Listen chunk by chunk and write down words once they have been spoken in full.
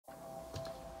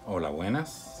Hola,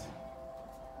 buenas.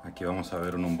 Aquí vamos a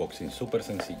ver un unboxing súper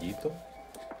sencillito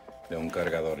de un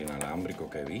cargador inalámbrico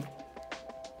que vi.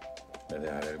 Les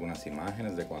dejaré algunas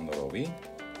imágenes de cuando lo vi.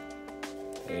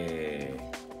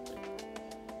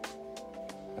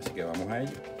 Así que vamos a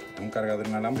ello. Un cargador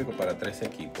inalámbrico para 3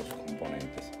 equipos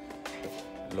componentes.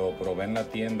 Lo probé en la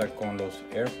tienda con los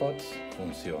AirPods,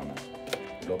 funciona.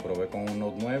 Lo probé con un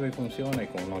Note 9 y funciona, y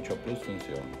con un 8 Plus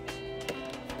funciona.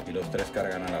 Y los 3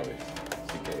 cargan a la vez.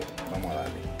 Así que vamos a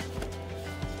darle.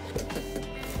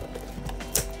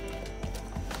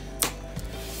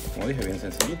 Como dije, bien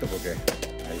sencillito porque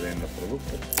ahí ven los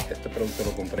productos. Este producto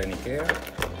lo compré en Ikea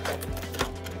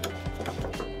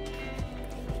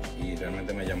y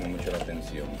realmente me llamó mucho la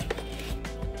atención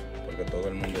porque todo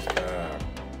el mundo está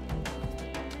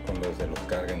con los de los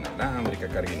carga inalámbrica,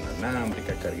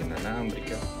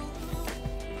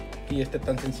 y este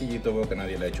tan sencillito veo que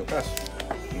nadie le ha hecho caso,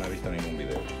 no he visto ningún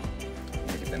video.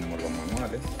 Aquí tenemos los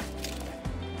manuales,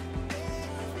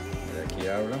 y aquí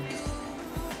habla,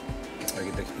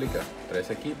 aquí te explica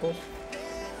 3 equipos,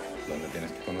 donde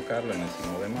tienes que colocarlo en el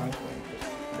signo de más, pues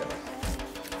ya ves,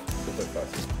 súper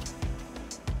fácil.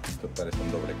 Esto parece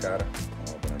un doble cara,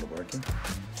 vamos a ponerlo por aquí,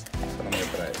 solamente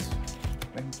trae eso,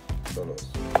 ¿ven? Solo eso.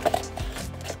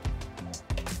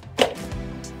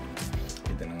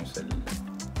 Aquí tenemos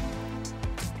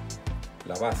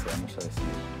la base, vamos a decir,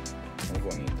 muy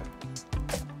bonita,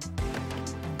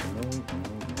 muy bonita.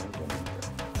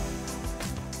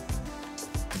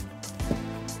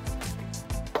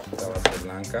 Esta base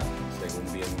blanca, según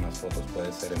vi en unas fotos,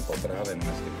 puede ser empotrada en un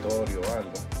escritorio o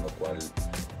algo, lo cual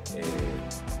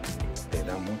te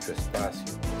da mucho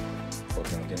espacio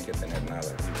porque no tiene que tener nada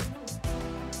arriba.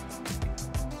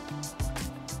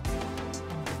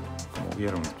 Como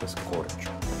vieron, esto es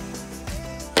corcho.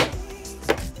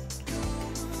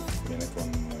 Viene con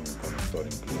un conector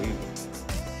incluido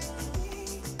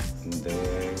de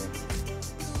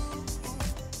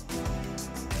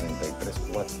 33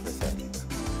 watts de salida.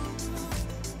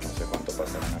 No sé cuánto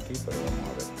pasarán aquí, pero vamos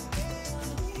a ver.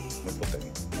 Muy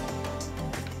potente.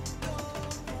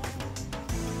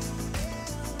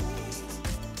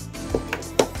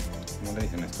 Como le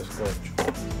dicen, esto es corcho,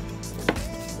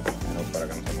 no, para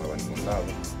que no se mueva a ningún lado.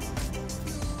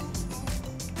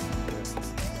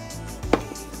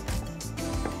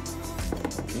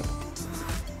 Aquí.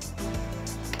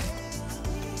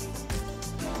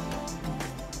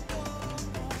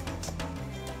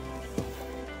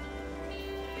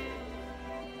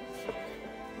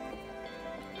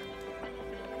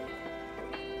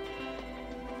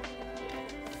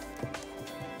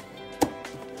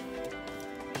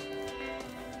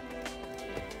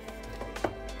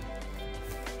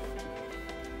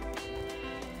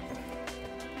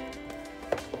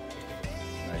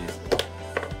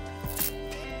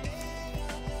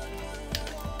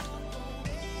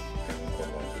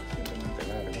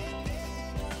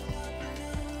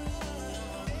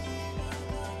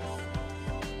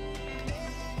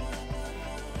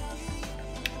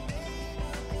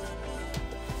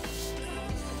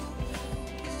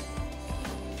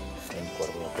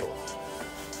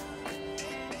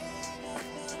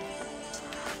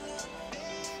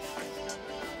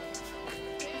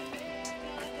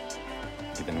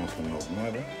 Aquí tenemos un Note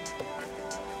 9,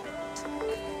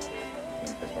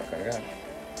 empezó a cargar.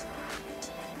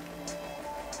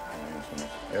 Tenemos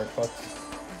unos AirPods,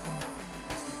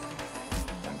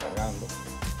 están cargando,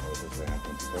 a veces ven el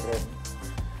puntito rojo.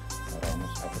 Ahora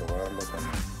vamos a probarlo con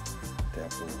este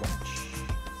Apple Watch.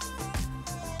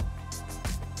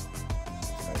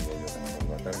 Ahí yo también lo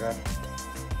voy a cargar.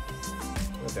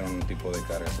 Pero tiene un tipo de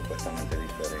carga supuestamente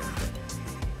diferente.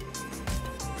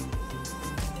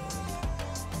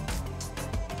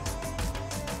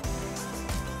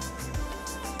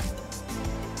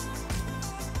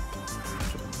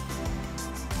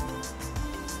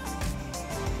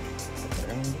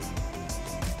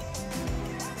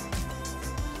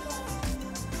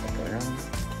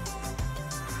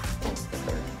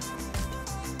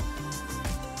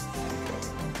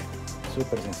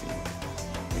 Súper sencillo.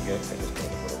 Así que eso es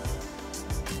todo.